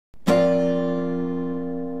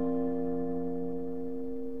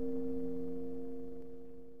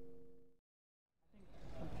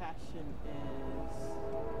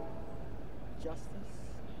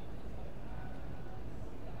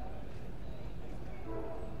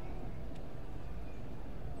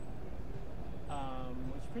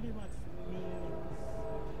pretty much means,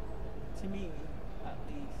 to me at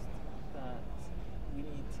least, that we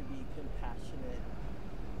need to be compassionate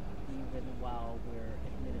even while we're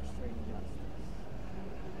administering justice.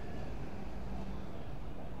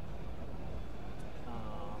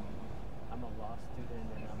 Um, I'm a law student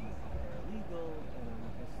and I'm a paralegal and I'm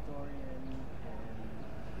a historian, and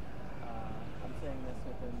I'm saying this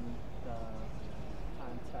within the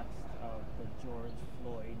context of the George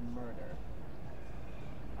Floyd murder.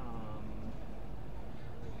 Um,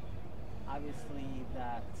 Obviously,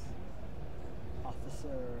 that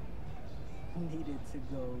officer needed to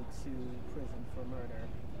go to prison for murder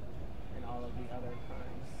and all of the other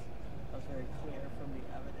crimes. That was very clear from the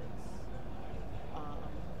evidence.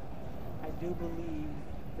 I do believe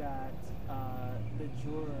that the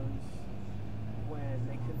jurors, when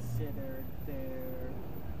they considered their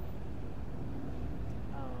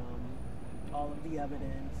all of the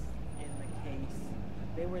evidence in the case,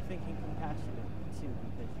 they were thinking compassionate too,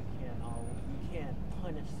 because you can't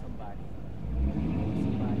punish somebody. You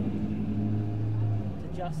bring somebody to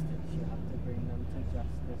justice. You have to bring them to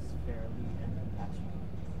justice fairly and compassionately.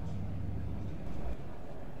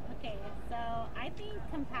 Okay, so I think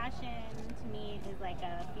compassion to me is like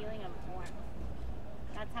a feeling of warmth.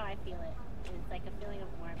 That's how I feel it. It's like a feeling of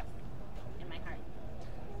warmth in my heart.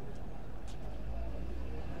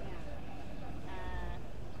 Yeah.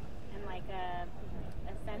 And like a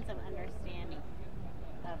sense of understanding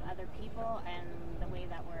of other people and the way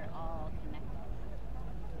that we're all connected.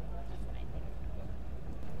 That's what I think.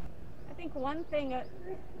 I think one thing that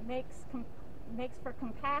makes for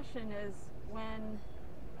compassion is when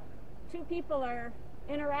two people are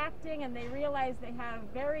interacting and they realize they have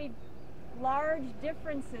very large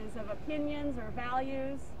differences of opinions or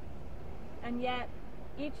values, and yet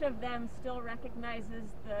each of them still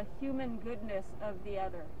recognizes the human goodness of the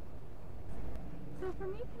other. So for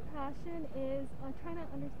me, compassion is trying to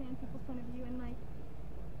understand people's point of view and like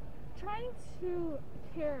trying to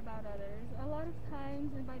care about others. A lot of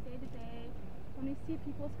times, and by day to day, when we see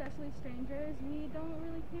people, especially strangers, we don't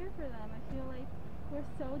really care for them. I feel like we're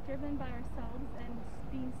so driven by ourselves and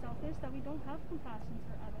being selfish that we don't have compassion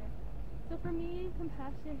for others. So for me,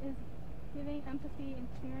 compassion is giving empathy and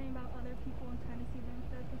caring about other people and trying to see them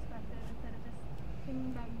from their perspective instead of just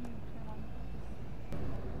thinking about you for one.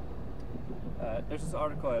 There's this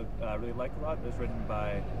article I really like a lot. It was written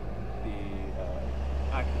by the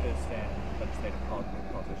activist and legislative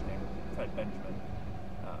politician named Fred Benjamin.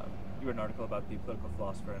 He wrote an article about the political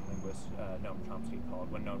philosopher and linguist Noam Chomsky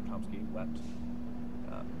called "When Noam Chomsky Wept."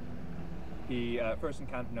 He first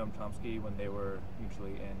encountered Noam Chomsky when they were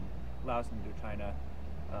mutually in Laos and Indochina,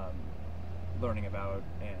 learning about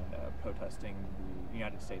and protesting the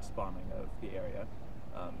United States bombing of the area,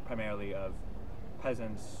 primarily of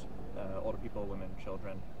peasants, older people, women,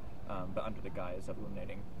 children, but under the guise of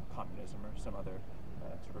eliminating communism or some other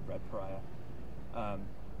sort of red pariah.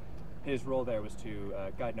 His role there was to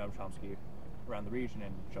guide Noam Chomsky around the region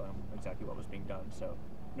and show him exactly what was being done, so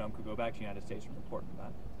Noam could go back to the United States and report on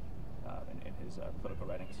that in his political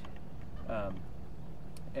writings.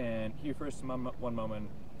 And he refers to one moment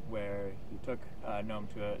where he took Noam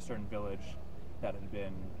to a certain village that had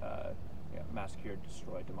been massacred,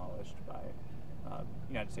 destroyed, demolished by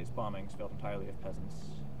United States bombings filled entirely with peasants,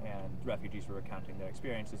 and refugees were recounting their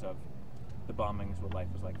experiences of the bombings, what life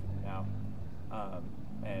was like for them now.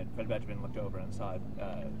 And Fred Benjamin looked over and saw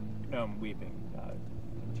Noam weeping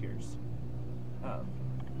in tears.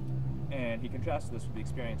 And he contrasted this with the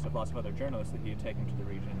experience of lots of other journalists that he had taken to the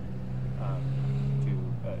region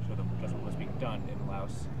to show them just what was being done in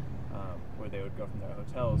Laos, where they would go from their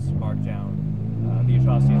hotels, mark down the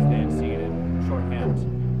atrocities they had seen in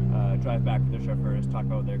shorthand, drive back with their chauffeurs, talk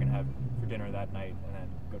about what they're going to have for dinner that night, and then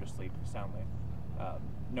go to sleep soundly.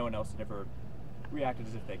 No one else had ever reacted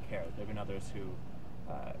as if they cared. There have been others who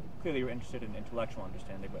clearly were interested in intellectual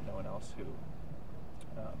understanding, but no one else who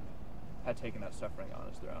had taken that suffering on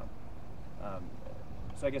as their own.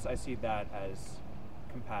 So I guess I see that as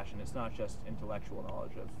compassion. It's not just intellectual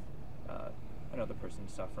knowledge of another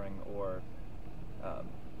person's suffering, or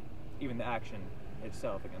even the action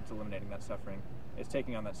itself against eliminating that suffering. It's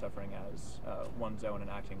taking on that suffering as one's own and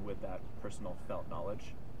acting with that personal felt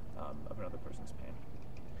knowledge of another person's pain.